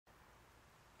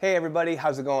Hey everybody,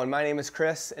 how's it going? My name is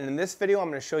Chris, and in this video I'm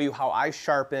going to show you how I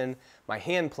sharpen my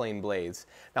hand plane blades.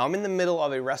 Now I'm in the middle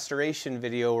of a restoration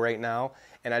video right now,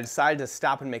 and I decided to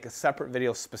stop and make a separate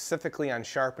video specifically on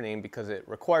sharpening because it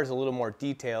requires a little more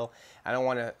detail. I don't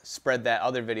want to spread that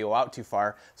other video out too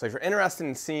far. So if you're interested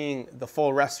in seeing the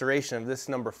full restoration of this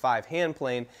number 5 hand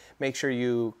plane, make sure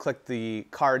you click the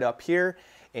card up here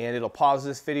and it'll pause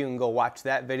this video and go watch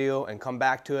that video and come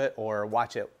back to it, or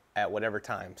watch it at whatever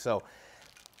time. So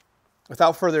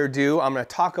without further ado, I'm going to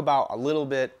talk about a little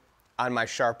bit on my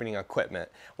sharpening equipment.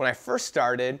 When I first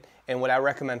started, and what I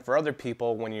recommend for other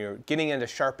people when you're getting into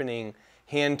sharpening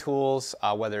hand tools,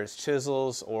 whether it's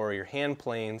chisels or your hand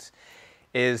planes,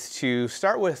 is to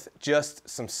start with just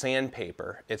some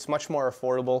sandpaper. It's much more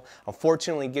affordable.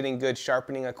 Unfortunately, getting good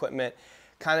sharpening equipment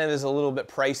kind of is a little bit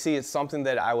pricey. It's something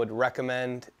that I would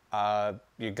recommend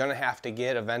you're going to have to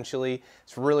get eventually.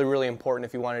 It's really, really important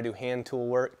if you want to do hand tool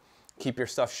work. Keep your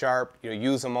stuff sharp, you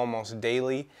use them almost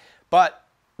daily. But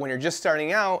when you're just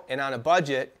starting out and on a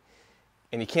budget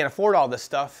and you can't afford all this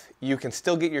stuff, you can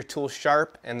still get your tools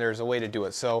sharp, and there's a way to do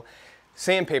it. So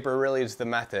sandpaper really is the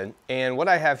method. And what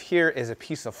I have here is a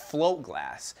piece of float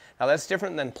glass. Now that's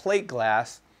different than plate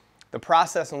glass. The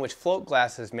process in which float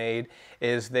glass is made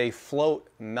is they float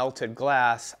melted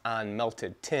glass on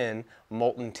melted tin,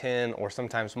 molten tin, or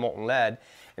sometimes molten lead.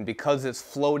 And because it's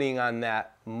floating on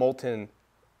that molten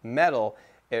metal,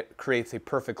 it creates a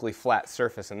perfectly flat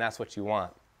surface, and that's what you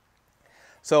want.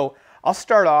 So I'll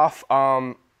start off,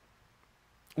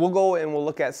 we'll go and we'll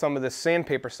look at some of the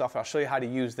sandpaper stuff. I'll show you how to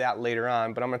use that later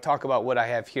on, but I'm going to talk about what I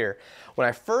have here. When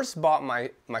I first bought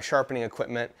my sharpening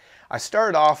equipment, I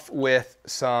started off with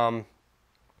some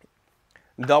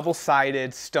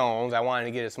double-sided stones. I wanted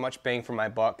to get as much bang for my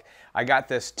buck. I got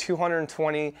this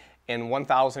 220 and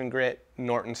 1000 grit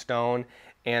Norton stone,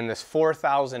 and this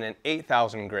 4000 and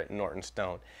 8000 grit Norton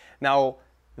stone. Now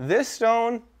this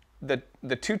stone, the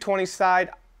 220 side,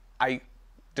 I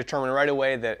determined right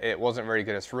away that it wasn't very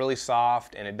good. It's really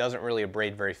soft and it doesn't really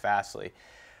abrade very fastly.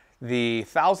 The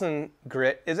 1000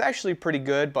 grit is actually pretty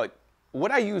good, but what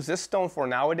I use this stone for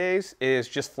nowadays is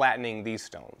just flattening these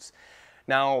stones.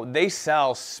 Now they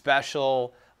sell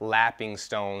special lapping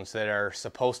stones that are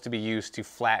supposed to be used to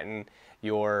flatten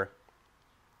your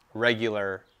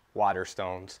regular water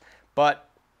stones, but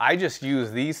I just use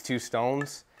these two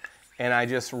stones and I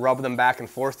just rub them back and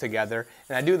forth together,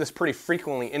 and I do this pretty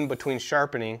frequently in between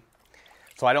sharpening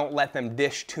so I don't let them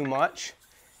dish too much,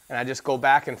 and I just go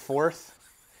back and forth,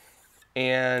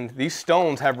 and these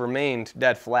stones have remained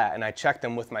dead flat, and I checked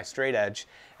them with my straight edge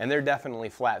and they're definitely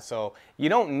flat. So you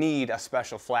don't need a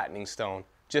special flattening stone.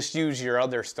 Just use your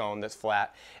other stone that's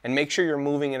flat and make sure you're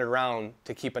moving it around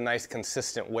to keep a nice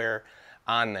consistent wear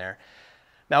on there.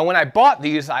 Now when I bought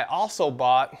these, I also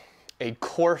bought a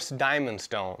coarse diamond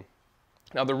stone.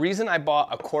 Now the reason I bought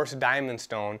a coarse diamond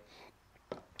stone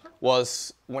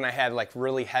was when I had like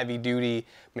really heavy duty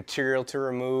material to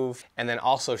remove, and then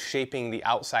also shaping the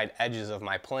outside edges of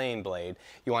my plane blade.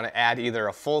 You want to add either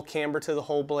a full camber to the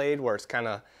whole blade where it's kind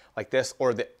of like this,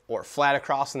 or flat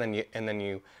across, and then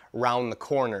you round the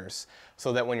corners,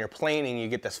 so that when you're planing you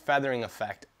get this feathering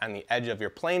effect on the edge of your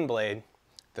plane blade,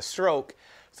 the stroke,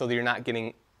 so that you're not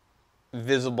getting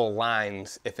visible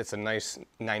lines if it's a nice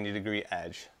 90-degree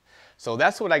edge. So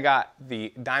that's what I got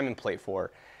the diamond plate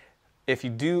for. If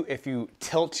you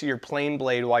tilt your plane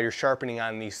blade while you're sharpening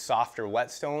on these softer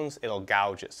whetstones, it'll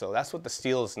gouge it. So that's what the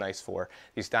steel is nice for,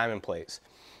 these diamond plates.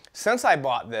 Since I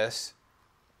bought this,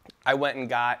 I went and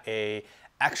got a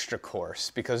extra coarse,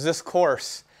 because this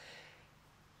coarse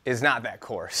is not that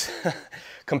coarse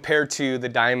compared to the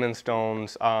diamond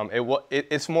stones.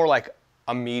 It's more like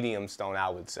a medium stone, I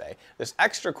would say. This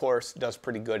extra coarse does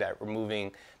pretty good at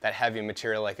removing that heavy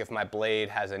material, like if my blade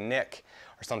has a nick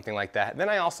or something like that. Then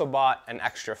I also bought an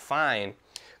extra fine,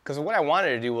 because what I wanted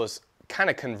to do was kind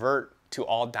of convert to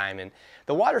all diamond.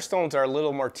 The water stones are a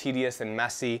little more tedious and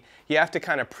messy. You have to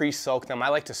kind of pre-soak them. I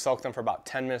like to soak them for about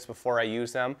 10 minutes before I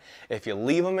use them. If you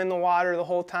leave them in the water the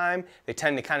whole time, they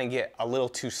tend to kind of get a little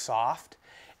too soft.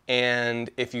 And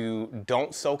if you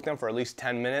don't soak them for at least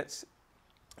 10 minutes,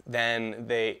 then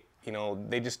they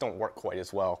just don't work quite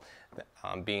as well,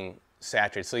 being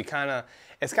saturated. So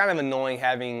it's kind of annoying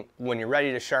having, when you're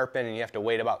ready to sharpen and you have to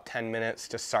wait about 10 minutes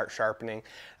to start sharpening.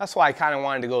 That's why I kind of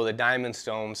wanted to go to the diamond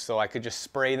stones, so I could just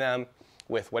spray them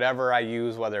with whatever I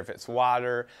use, whether if it's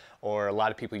water, or a lot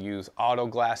of people use auto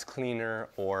glass cleaner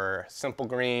or simple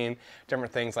green,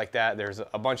 different things like that. There's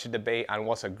a bunch of debate on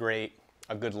what's a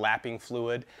good lapping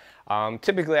fluid.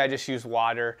 Typically I just use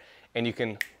water, and you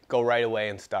can go right away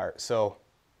and start. So,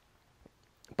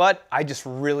 but I just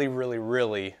really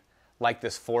like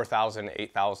this 4,000 to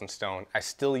 8,000 stone. I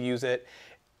still use it.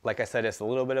 Like I said, it's a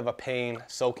little bit of a pain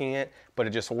soaking it, but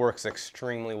it just works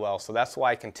extremely well. So that's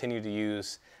why I continue to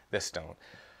use this stone.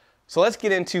 So let's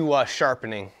get into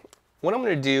sharpening. What I'm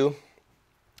going to do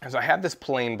is I have this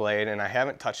plane blade and I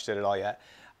haven't touched it at all yet.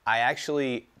 I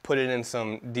actually put it in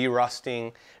some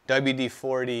derusting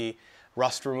WD-40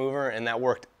 rust remover, and that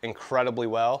worked incredibly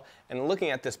well. And looking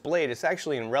at this blade, it's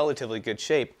actually in relatively good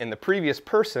shape. And the previous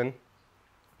person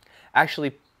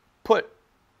actually put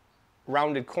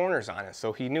rounded corners on it,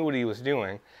 so he knew what he was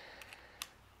doing.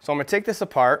 So I'm going to take this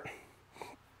apart.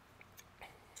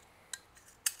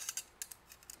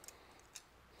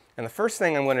 And the first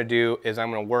thing I'm going to do is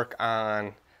I'm going to work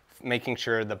on making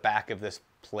sure the back of this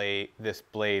blade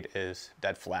is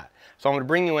dead flat. So I'm going to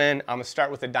bring you in. I'm going to start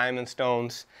with the diamond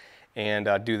stones and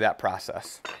do that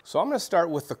process. So I'm going to start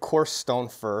with the coarse stone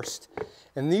first.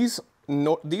 And these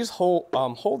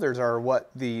holders are what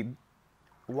the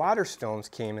water stones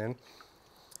came in.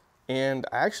 And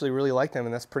I actually really like them,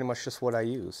 and that's pretty much just what I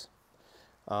use.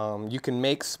 You can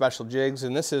make special jigs,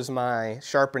 and this is my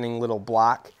sharpening little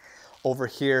block. Over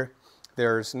here,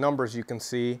 there's numbers you can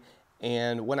see.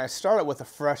 And when I start it with a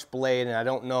fresh blade, and I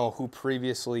don't know who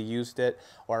previously used it,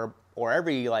 or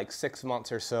every like 6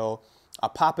 months or so, I'll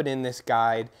pop it in this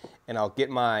guide, and I'll get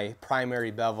my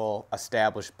primary bevel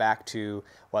established back to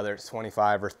whether it's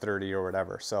 25 or 30 or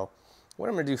whatever. So what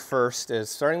I'm going to do first is,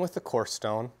 starting with the coarse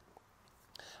stone,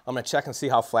 I'm going to check and see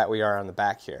how flat we are on the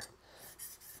back here.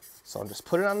 So I'll just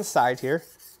put it on the side here.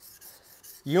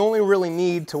 You only really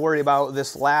need to worry about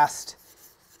this last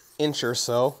inch or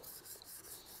so,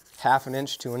 half an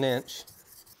inch to an inch.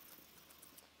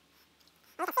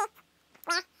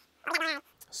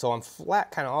 So I'm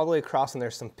flat kind of all the way across, and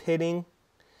there's some pitting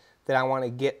that I want to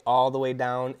get all the way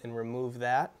down and remove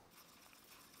that.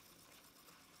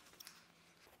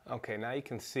 Okay, now you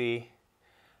can see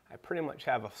I pretty much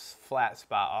have a flat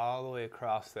spot all the way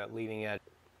across that leading edge.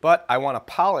 But I want to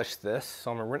polish this,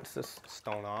 so I'm going to rinse this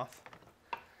stone off.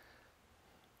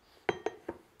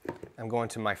 I'm going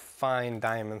to my fine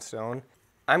diamond stone.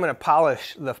 I'm going to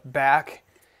polish the back,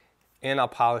 and I'll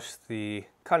polish the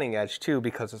cutting edge too,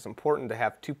 because it's important to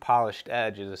have two polished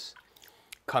edges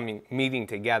meeting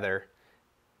together.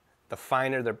 The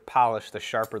finer the polish, the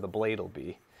sharper the blade will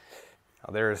be.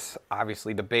 Now, there's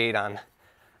obviously debate on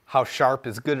how sharp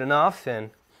is good enough,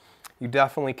 and you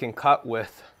definitely can cut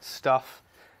with stuff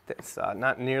that's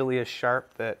not nearly as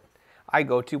sharp that I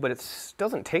go to, but it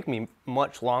doesn't take me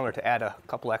much longer to add a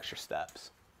couple extra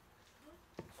steps.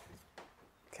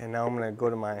 Okay, now I'm going to go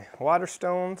to my water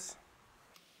stones.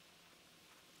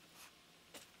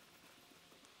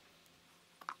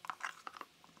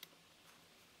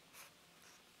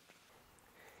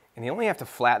 And you only have to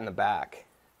flatten the back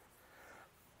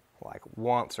like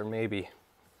once, or maybe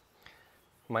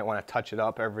you might want to touch it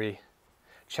up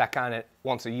check on it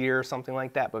once a year or something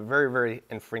like that, but very, very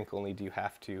infrequently do you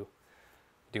have to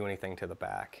do anything to the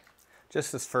back.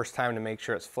 Just this first time to make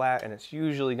sure it's flat, and it's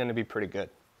usually going to be pretty good.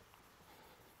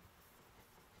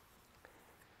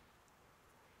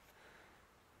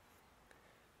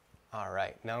 All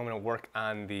right, now I'm going to work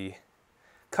on the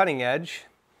cutting edge,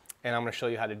 and I'm going to show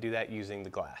you how to do that using the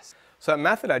glass. So that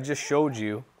method I just showed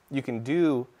you, you can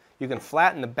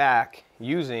flatten the back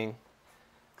using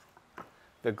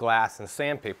the glass and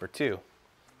sandpaper too.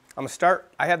 I'm going to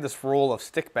start, I have this roll of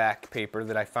stick back paper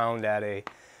that I found at a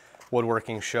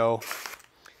woodworking show.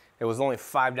 It was only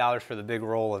 $5 for the big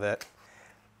roll of it.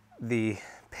 The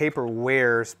paper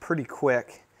wears pretty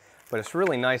quick, but it's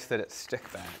really nice that it's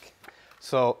stick back.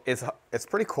 So it's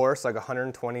pretty coarse, like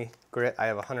 120 grit. I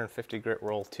have a 150 grit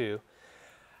roll too.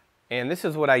 And this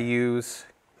is what I use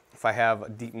if I have a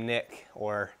deep nick,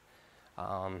 or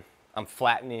I'm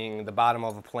flattening the bottom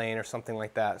of a plane or something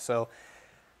like that. So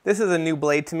this is a new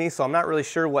blade to me, so I'm not really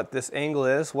sure what this angle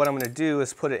is. What I'm going to do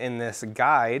is put it in this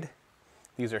guide.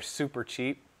 These are super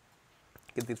cheap.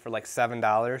 Get these for like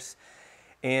 $7.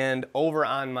 And over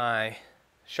on my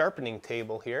sharpening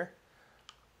table here,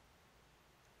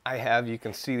 I have, you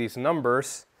can see these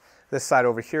numbers. This side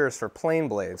over here is for plane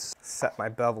blades. Set my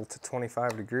bevel to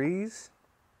 25 degrees.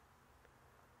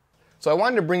 So I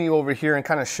wanted to bring you over here and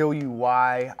kind of show you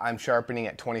why I'm sharpening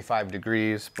at 25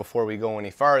 degrees before we go any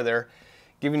farther,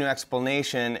 giving you an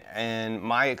explanation and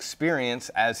my experience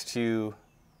as to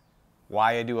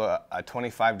why I do a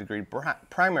 25 degree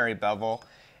primary bevel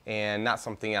and not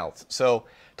something else. So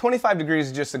 25 degrees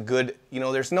is just a good,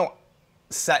 there's no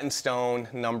set in stone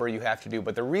number you have to do,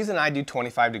 but the reason I do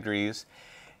 25 degrees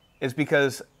is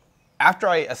because after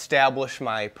I establish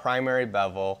my primary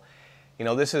bevel, You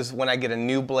know, this is when I get a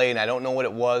new blade and I don't know what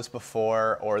it was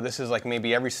before, or this is like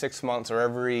maybe every 6 months or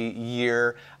every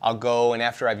year I'll go, and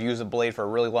after I've used a blade for a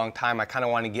really long time, I kind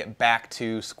of want to get back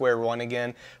to square one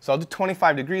again. So I'll do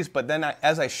 25 degrees, but then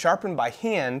as I sharpen by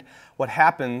hand, what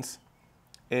happens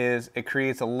is it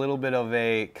creates a little bit of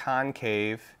a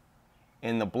concave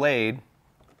in the blade,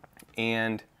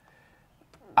 and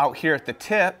out here at the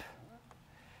tip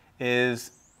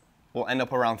will end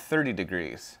up around 30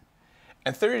 degrees.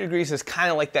 And 30 degrees is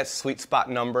kind of like that sweet spot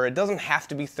number. It doesn't have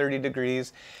to be 30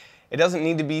 degrees. It doesn't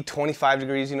need to be 25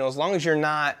 degrees. You know, as long as you're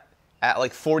not at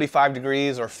like 45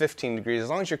 degrees or 15 degrees, as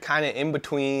long as you're kind of in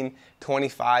between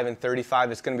 25 and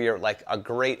 35, it's going to be like a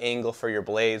great angle for your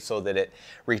blade so that it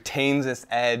retains its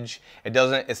edge.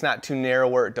 It's not too narrow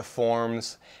where it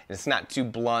deforms, and it's not too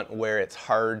blunt where it's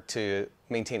hard to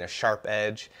maintain a sharp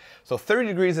edge. So 30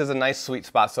 degrees is a nice sweet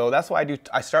spot. So that's why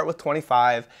I start with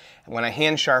 25. When I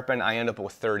hand sharpen, I end up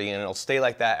with 30, and it'll stay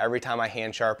like that every time I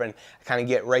hand sharpen. I kind of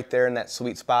get right there in that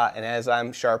sweet spot, and as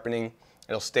I'm sharpening,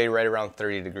 it'll stay right around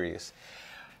 30 degrees.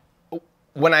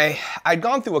 When I'd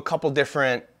gone through a couple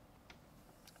different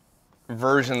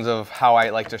versions of how I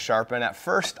like to sharpen. At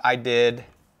first, I did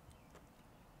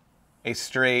a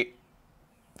straight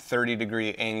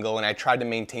 30-degree angle, and I tried to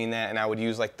maintain that, and I would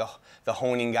use like the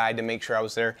honing guide to make sure I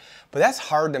was there. But that's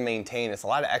hard to maintain. It's a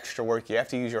lot of extra work. You have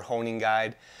to use your honing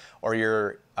guide or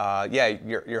your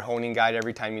honing guide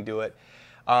every time you do it.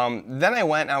 Then I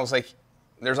went and I was like,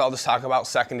 there's all this talk about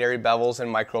secondary bevels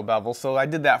and micro bevels. So I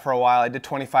did that for a while. I did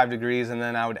 25 degrees, and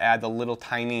then I would add the little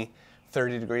tiny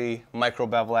 30-degree micro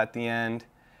bevel at the end.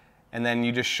 And then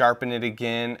you just sharpen it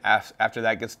again. After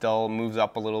that gets dull, moves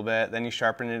up a little bit. Then you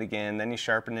sharpen it again. Then you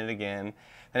sharpen it again.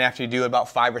 Then after you do it about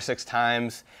 5 or 6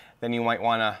 times, then you might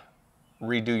want to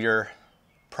redo your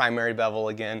primary bevel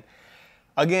again.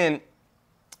 Again,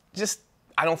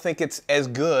 I don't think it's as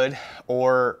good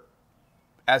or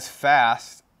as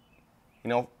fast, you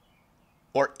know,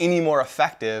 or any more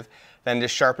effective than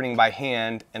just sharpening by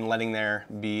hand and letting there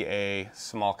be a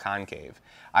small concave.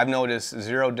 I've noticed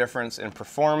zero difference in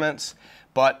performance,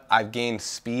 but I've gained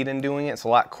speed in doing it. It's a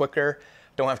lot quicker.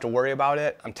 Don't have to worry about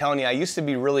it. I'm telling you, I used to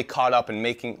be really caught up in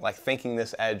thinking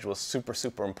this edge was super,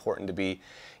 super important to be,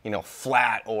 you know,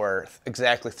 flat or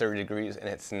exactly 30 degrees, and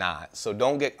it's not. So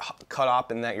don't get caught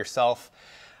up in that yourself.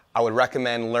 I would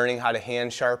recommend learning how to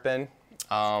hand sharpen,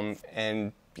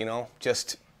 and, you know,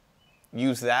 just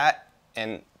use that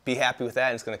and be happy with that,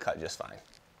 and it's going to cut just fine.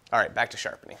 All right, back to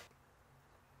sharpening.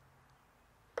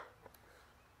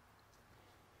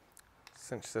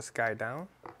 Cinch this guy down.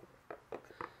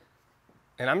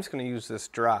 And I'm just going to use this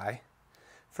dry.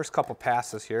 First couple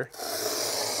passes here.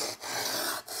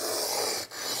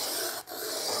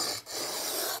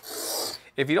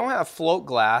 If you don't have float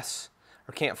glass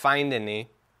or can't find any,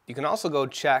 you can also go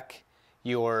check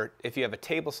if you have a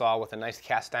table saw with a nice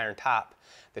cast iron top,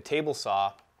 the table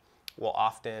saw will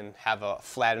often have a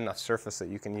flat enough surface that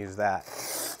you can use that.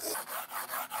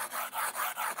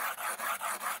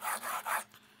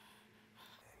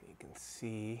 And you can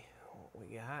see what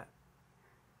we got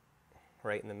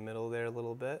right in the middle there a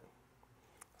little bit.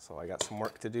 So I got some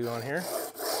work to do on here.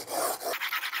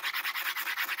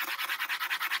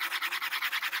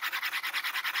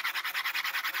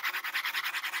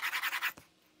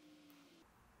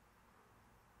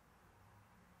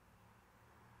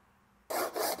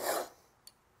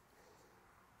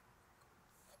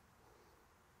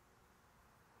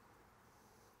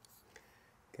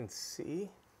 You can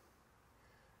see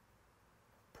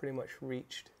pretty much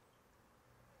reached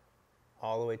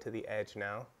all the way to the edge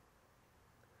now.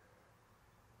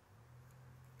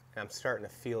 And I'm starting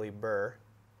to feel a burr,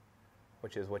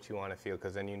 which is what you want to feel,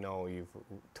 because then you know you've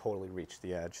totally reached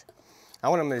the edge.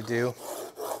 Now what I'm going to do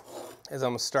is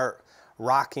I'm going to start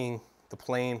rocking the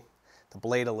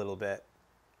blade a little bit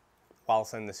while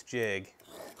it's in this jig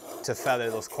to feather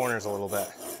those corners a little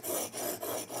bit.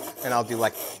 And I'll do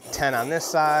like 10 on this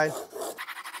side,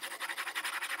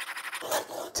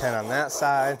 10 on that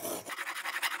side.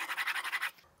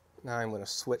 Now I'm going to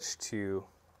switch to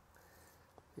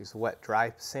these wet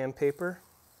dry sandpaper.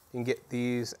 You can get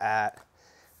these at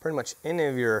pretty much any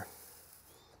of your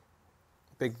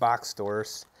big box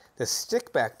stores. The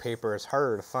stick back paper is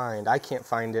harder to find. I can't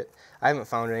find it. I haven't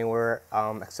found it anywhere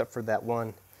except for that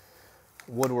one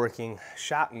woodworking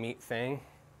shop meet thing.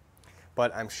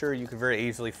 But I'm sure you could very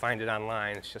easily find it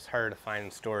online. It's just harder to find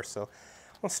in stores. So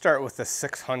let's start with the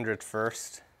 600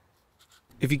 first.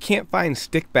 If you can't find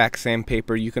stick-back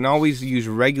sandpaper, you can always use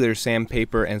regular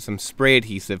sandpaper and some spray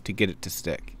adhesive to get it to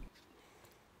stick.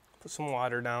 Put some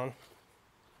water down.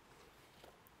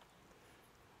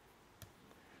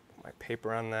 Put my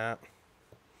paper on that.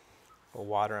 A little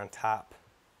water on top.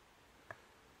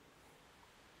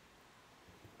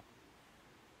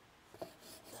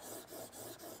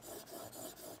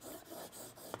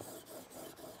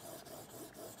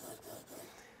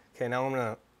 Okay, now I'm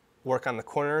going to work on the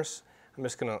corners. I'm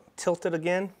just going to tilt it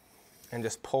again and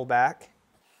just pull back.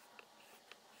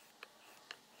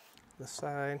 This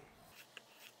side.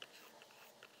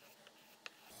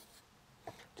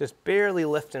 Just barely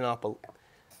lifting up,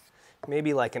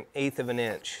 maybe like 1/8 of an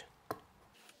inch.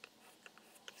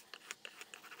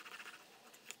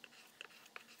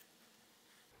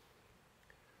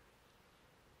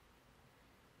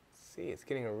 See, it's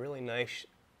getting a really nice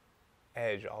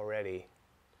edge already,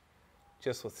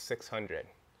 just with 600.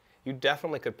 You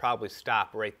definitely could probably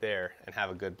stop right there and have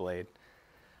a good blade.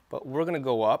 But we're going to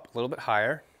go up a little bit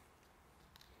higher.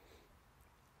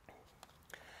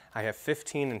 I have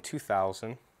 15 and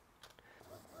 2000.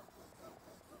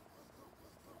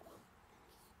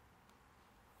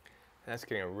 That's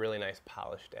getting a really nice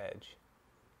polished edge.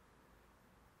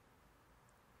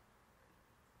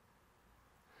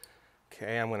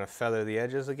 Okay, I'm going to feather the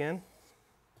edges again.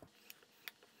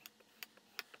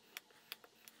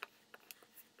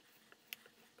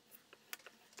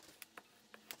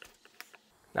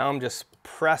 Now I'm just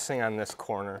pressing on this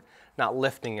corner, not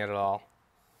lifting it at all.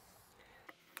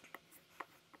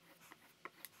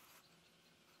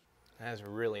 That has a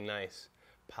really nice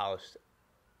polished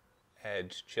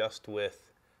edge just with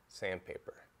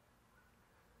sandpaper.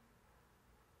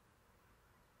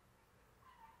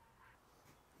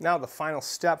 Now the final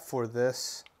step for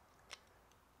this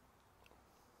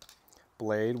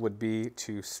blade would be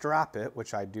to strap it,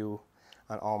 which I do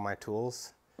on all my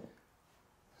tools.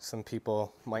 Some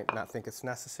people might not think it's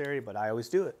necessary, but I always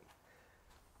do it.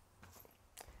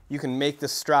 You can make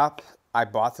this strap. I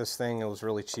bought this thing, it was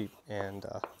really cheap, and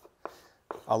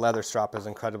a leather strap is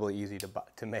incredibly easy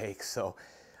to make. So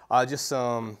just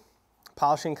some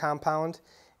polishing compound,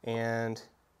 and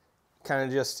kind of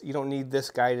just, you don't need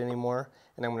this guide anymore,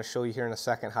 and I'm going to show you here in a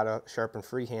second how to sharpen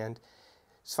freehand.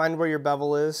 Just find where your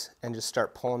bevel is and just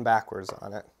start pulling backwards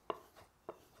on it.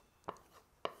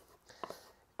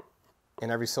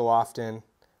 And every so often,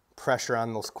 pressure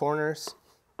on those corners.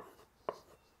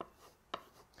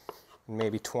 And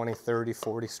maybe 20, 30,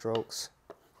 40 strokes.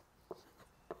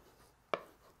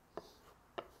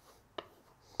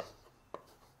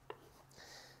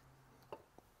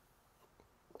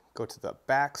 Go to the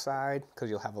back side, because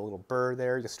you'll have a little burr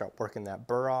there. You start working that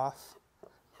burr off.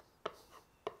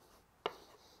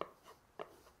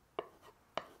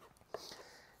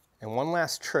 And one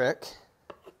last trick.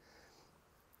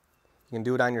 You can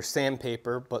do it on your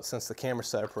sandpaper, but since the camera's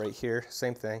set up right here,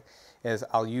 same thing, is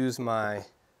I'll use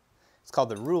it's called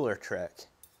the ruler trick.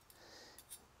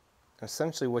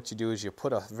 Essentially what you do is you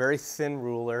put a very thin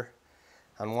ruler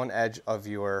on one edge of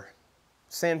your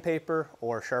sandpaper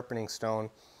or sharpening stone.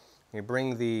 You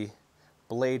bring the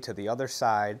blade to the other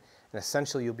side, and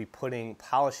essentially you'll be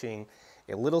polishing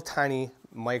a little tiny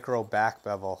micro back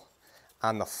bevel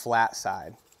on the flat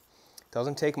side.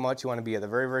 Doesn't take much. You want to be at the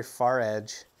very, very far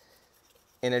edge.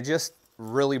 And it just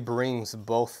really brings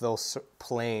both those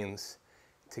planes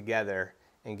together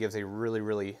and gives a really,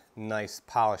 really nice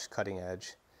polished cutting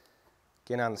edge.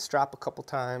 Get on the strap a couple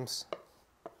times.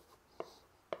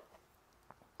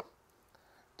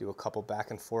 Do a couple back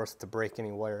and forth to break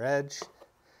any wire edge.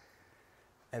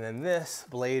 And then this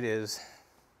blade is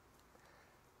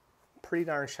pretty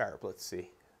darn sharp. Let's see.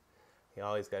 You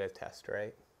always got to test,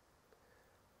 right?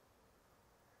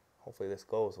 Hopefully this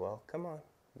goes well. Come on,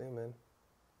 zoom in.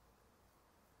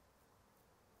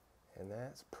 And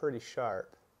that's pretty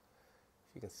sharp.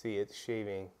 If you can see, it's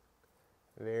shaving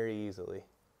very easily.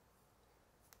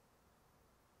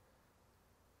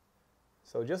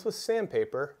 So just with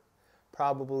sandpaper,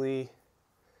 probably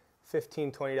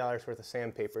 $15, $20 worth of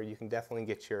sandpaper, you can definitely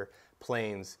get your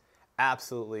planes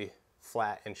absolutely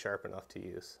flat and sharp enough to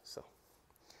use. So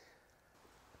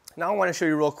now I want to show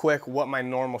you real quick what my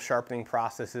normal sharpening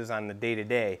process is on the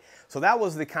day-to-day. So that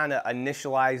was the kind of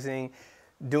initializing,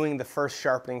 doing the first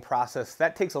sharpening process.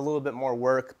 That takes a little bit more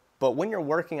work, but when you're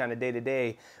working on a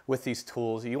day-to-day with these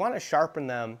tools, you want to sharpen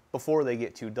them before they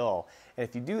get too dull. And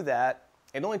if you do that,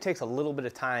 it only takes a little bit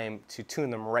of time to tune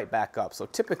them right back up. So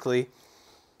typically,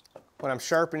 when I'm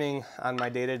sharpening on my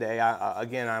day-to-day,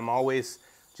 again, I'm always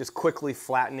just quickly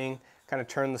flattening, kind of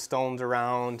turn the stones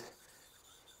around,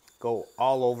 go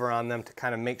all over on them to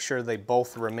kind of make sure they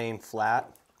both remain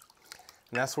flat.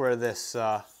 And that's where this,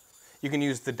 you can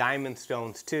use the diamond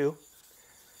stones too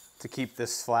to keep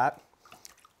this flat.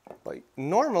 But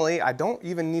normally I don't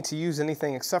even need to use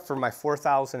anything except for my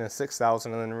 4,000 and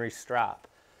 6,000 and then restrap.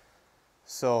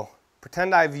 So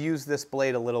Pretend I've used this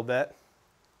blade a little bit.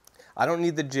 I don't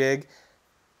need the jig.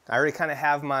 I already kind of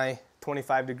have my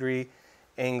 25-degree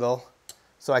angle.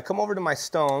 So I come over to my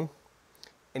stone,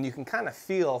 and you can kind of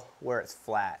feel where it's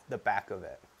flat, the back of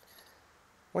it.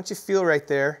 Once you feel right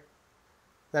there,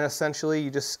 then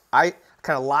essentially I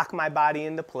kind of lock my body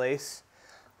into place,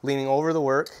 leaning over the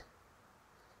work,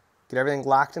 get everything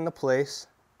locked into place,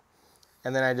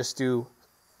 and then I just do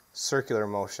circular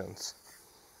motions.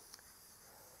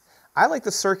 I like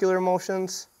the circular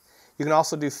motions. You can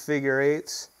also do figure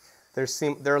eights.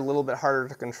 They're a little bit harder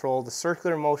to control. The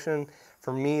circular motion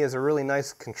for me is a really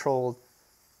nice controlled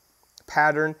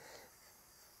pattern,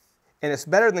 and it's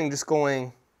better than just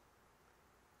going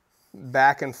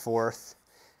back and forth,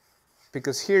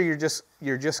 because here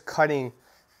you're just cutting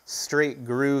straight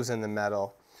grooves in the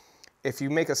metal. If you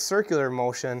make a circular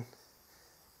motion,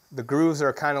 the grooves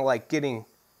are kind of like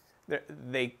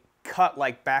they cut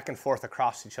like back and forth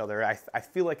across each other. I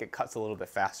feel like it cuts a little bit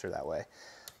faster that way.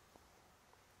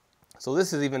 So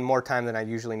this is even more time than I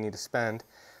usually need to spend.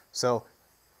 So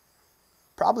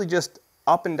probably just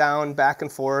up and down, back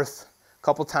and forth, a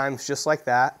couple times just like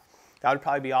that. That would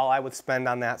probably be all I would spend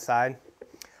on that side.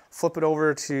 Flip it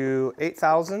over to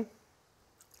 8,000.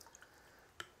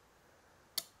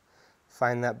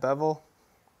 Find that bevel.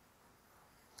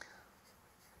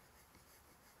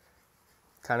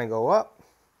 Kind of go up.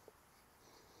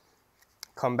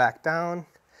 Come back down.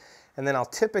 And then I'll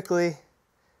typically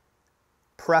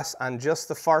press on just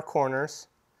the far corners.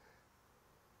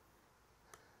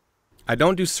 I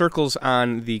don't do circles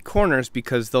on the corners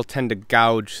because they'll tend to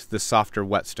gouge the softer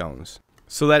whetstones.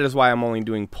 So that is why I'm only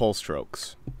doing pull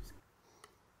strokes.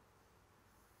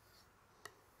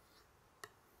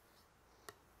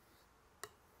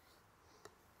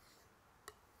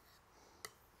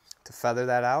 To feather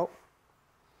that out,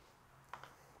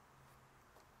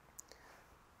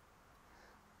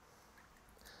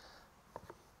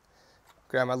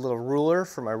 grab my little ruler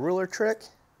for my ruler trick.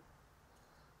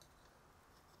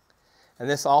 And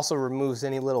this also removes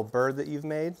any little bird that you've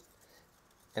made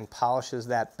and polishes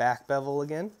that back bevel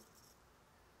again.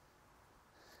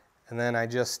 And then I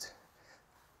just,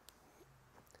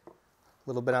 a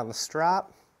little bit on the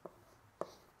strop.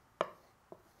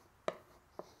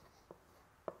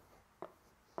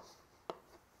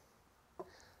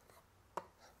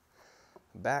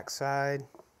 Back side.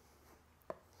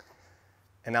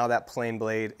 And now that plain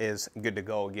blade is good to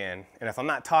go again. And if I'm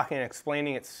not talking and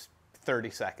explaining, it's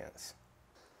 30 seconds.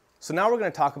 So now we're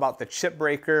going to talk about the chip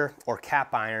breaker, or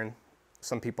cap iron,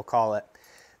 some people call it.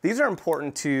 These are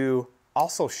important to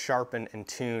also sharpen and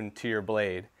tune to your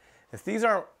blade. If these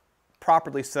aren't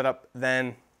properly set up,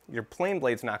 then your plain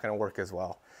blade's not going to work as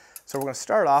well. So we're going to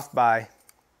start off by, I'm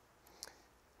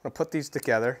going to put these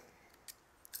together.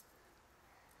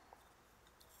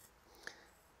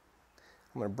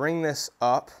 I'm going to bring this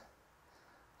up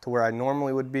to where I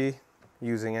normally would be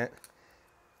using it.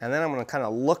 And then I'm going to kind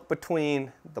of look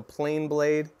between the plain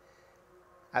blade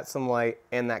at some light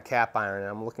and that cap iron, and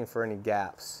I'm looking for any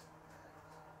gaps.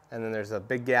 And then there's a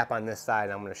big gap on this side,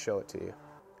 and I'm going to show it to you.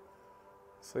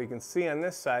 So you can see on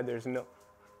this side there's no,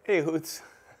 hey Hoots.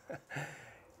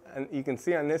 And you can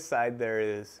see on this side there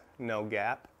is no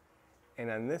gap, and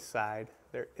on this side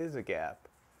there is a gap.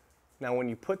 Now when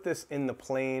you put this in the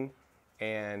plane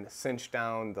and cinch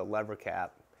down the lever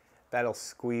cap, that'll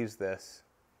squeeze this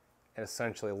and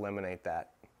essentially eliminate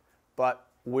that. But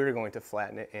we're going to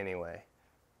flatten it anyway.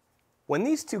 When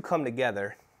these two come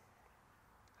together,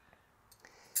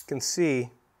 you can see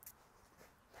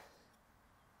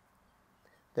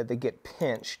that they get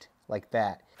pinched like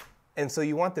that. And so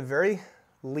you want the very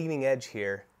leading edge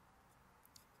here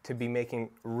to be making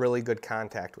really good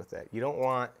contact with it. You don't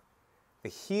want the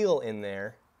heel in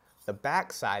there, the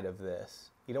back side of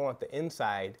this. You don't want the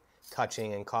inside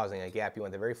touching and causing a gap. You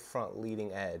want the very front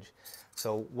leading edge.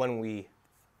 So when we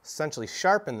essentially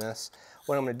sharpen this,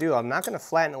 what I'm going to do, I'm not going to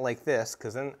flatten it like this,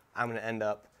 because then I'm going to end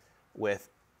up with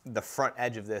the front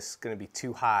edge of this going to be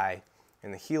too high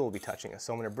and the heel will be touching it.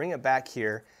 So I'm going to bring it back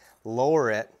here,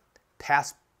 lower it,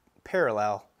 pass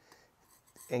parallel,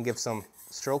 and give some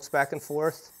strokes back and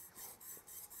forth.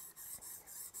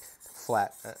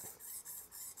 Flatten it.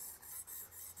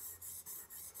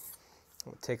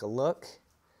 I'm going to take a look,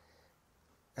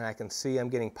 and I can see I'm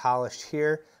getting polished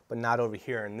here, but not over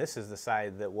here. And this is the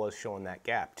side that was showing that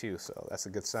gap too, so that's a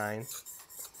good sign.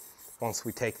 Once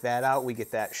we take that out, we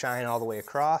get that shine all the way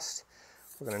across.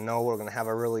 We're going to know we're going to have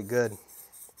a really good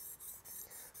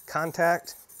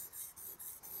contact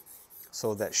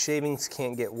so that shavings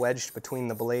can't get wedged between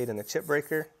the blade and the chip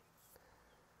breaker.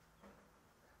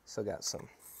 Still got some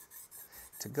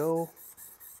to go.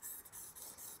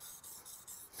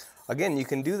 Again, you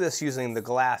can do this using the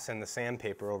glass and the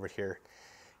sandpaper over here.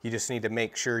 You just need to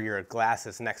make sure your glass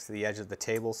is next to the edge of the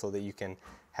table so that you can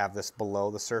have this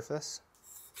below the surface.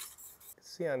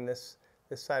 See on this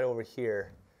side over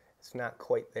here, it's not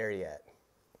quite there yet.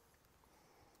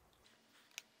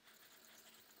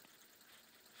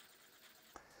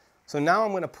 So now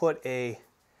I'm going to put a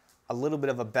little bit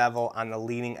of a bevel on the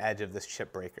leading edge of this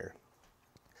chip breaker.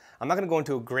 I'm not going to go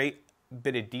into a great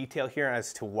bit of detail here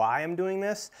as to why I'm doing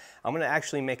this. I'm going to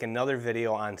actually make another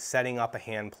video on setting up a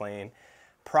hand plane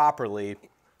properly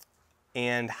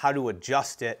and how to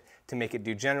adjust it to make it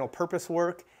do general purpose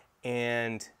work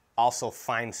and also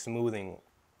fine smoothing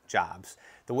jobs.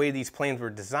 The way these planes were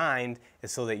designed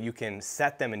is so that you can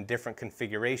set them in different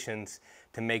configurations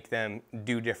to make them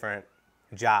do different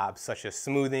jobs, such as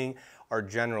smoothing or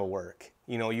general work.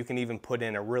 You know, you can even put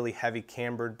in a really heavy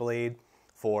cambered blade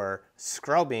for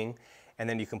scrubbing, and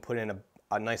then you can put in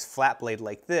a nice flat blade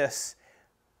like this,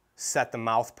 set the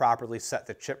mouth properly, set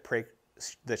the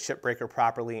chip breaker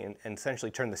properly, and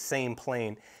essentially turn the same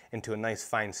plane into a nice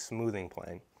fine smoothing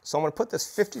plane. So I'm going to put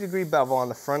this 50-degree bevel on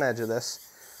the front edge of this,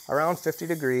 around 50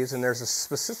 degrees, and there's a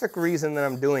specific reason that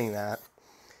I'm doing that,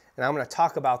 and I'm going to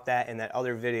talk about that in that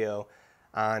other video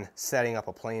on setting up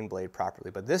a plane blade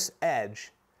properly. But this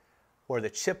edge where the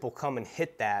chip will come and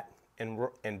hit that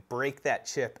and break that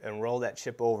chip and roll that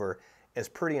chip over is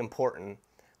pretty important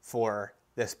for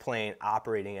this plane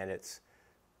operating at its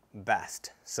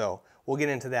best. So we'll get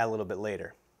into that a little bit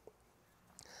later.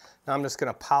 Now I'm just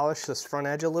going to polish this front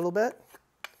edge a little bit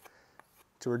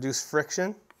to reduce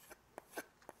friction.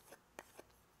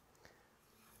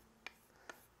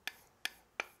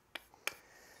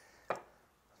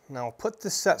 Now I'll put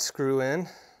this set screw in.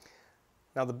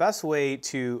 Now the best way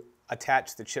to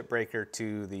attach the chip breaker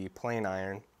to the plane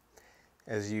iron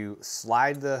is you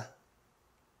slide the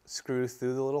screw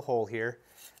through the little hole here,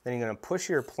 then you're going to push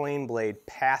your plane blade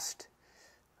past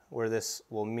where this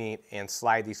will meet and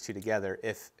slide these two together.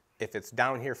 If it's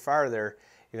down here farther,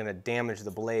 you're going to damage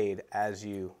the blade as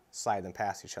you slide them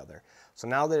past each other. So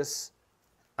now that it's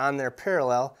on there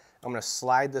parallel, I'm going to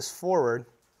slide this forward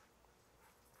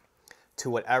to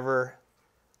whatever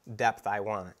depth I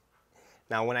want.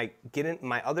 Now when I get in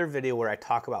my other video where I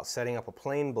talk about setting up a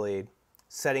plane blade,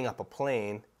 setting up a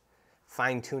plane,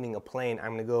 fine-tuning a plane, I'm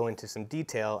going to go into some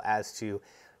detail as to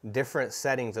different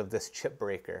settings of this chip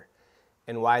breaker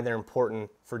and why they're important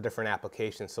for different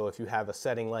applications. So if you have a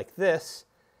setting like this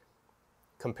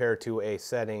compared to a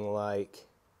setting like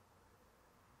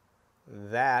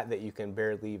that you can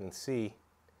barely even see,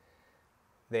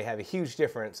 they have a huge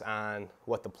difference on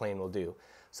what the plane will do.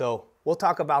 So we'll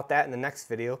talk about that in the next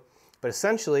video, but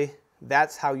essentially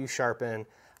that's how you sharpen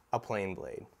a plane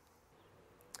blade.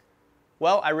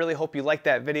 Well, I really hope you liked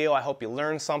that video. I hope you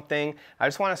learned something. I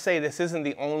just want to say this isn't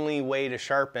the only way to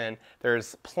sharpen.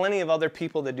 There's plenty of other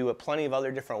people that do it plenty of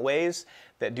other different ways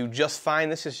that do just fine.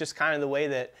 This is just kind of the way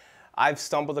that I've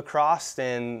stumbled across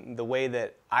and the way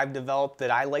that I've developed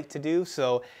that I like to do.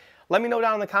 So let me know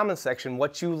down in the comments section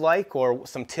what you like or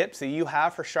some tips that you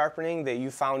have for sharpening that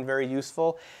you found very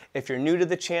useful. If you're new to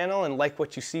the channel and like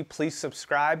what you see, please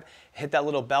subscribe. Hit that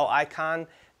little bell icon.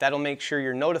 That'll make sure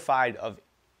you're notified of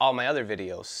all my other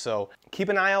videos. So keep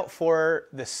an eye out for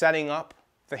the setting up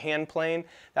the hand plane.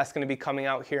 That's going to be coming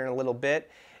out here in a little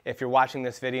bit. If you're watching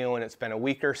this video and it's been a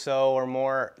week or so or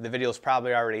more, the video is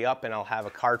probably already up and I'll have a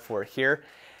card for it here.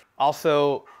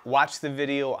 Also, watch the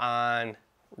video on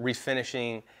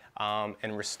refinishing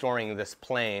and restoring this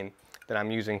plane that I'm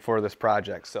using for this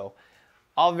project. So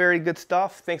all very good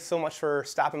stuff. Thanks so much for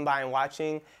stopping by and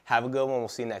watching. Have a good one. We'll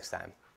see you next time.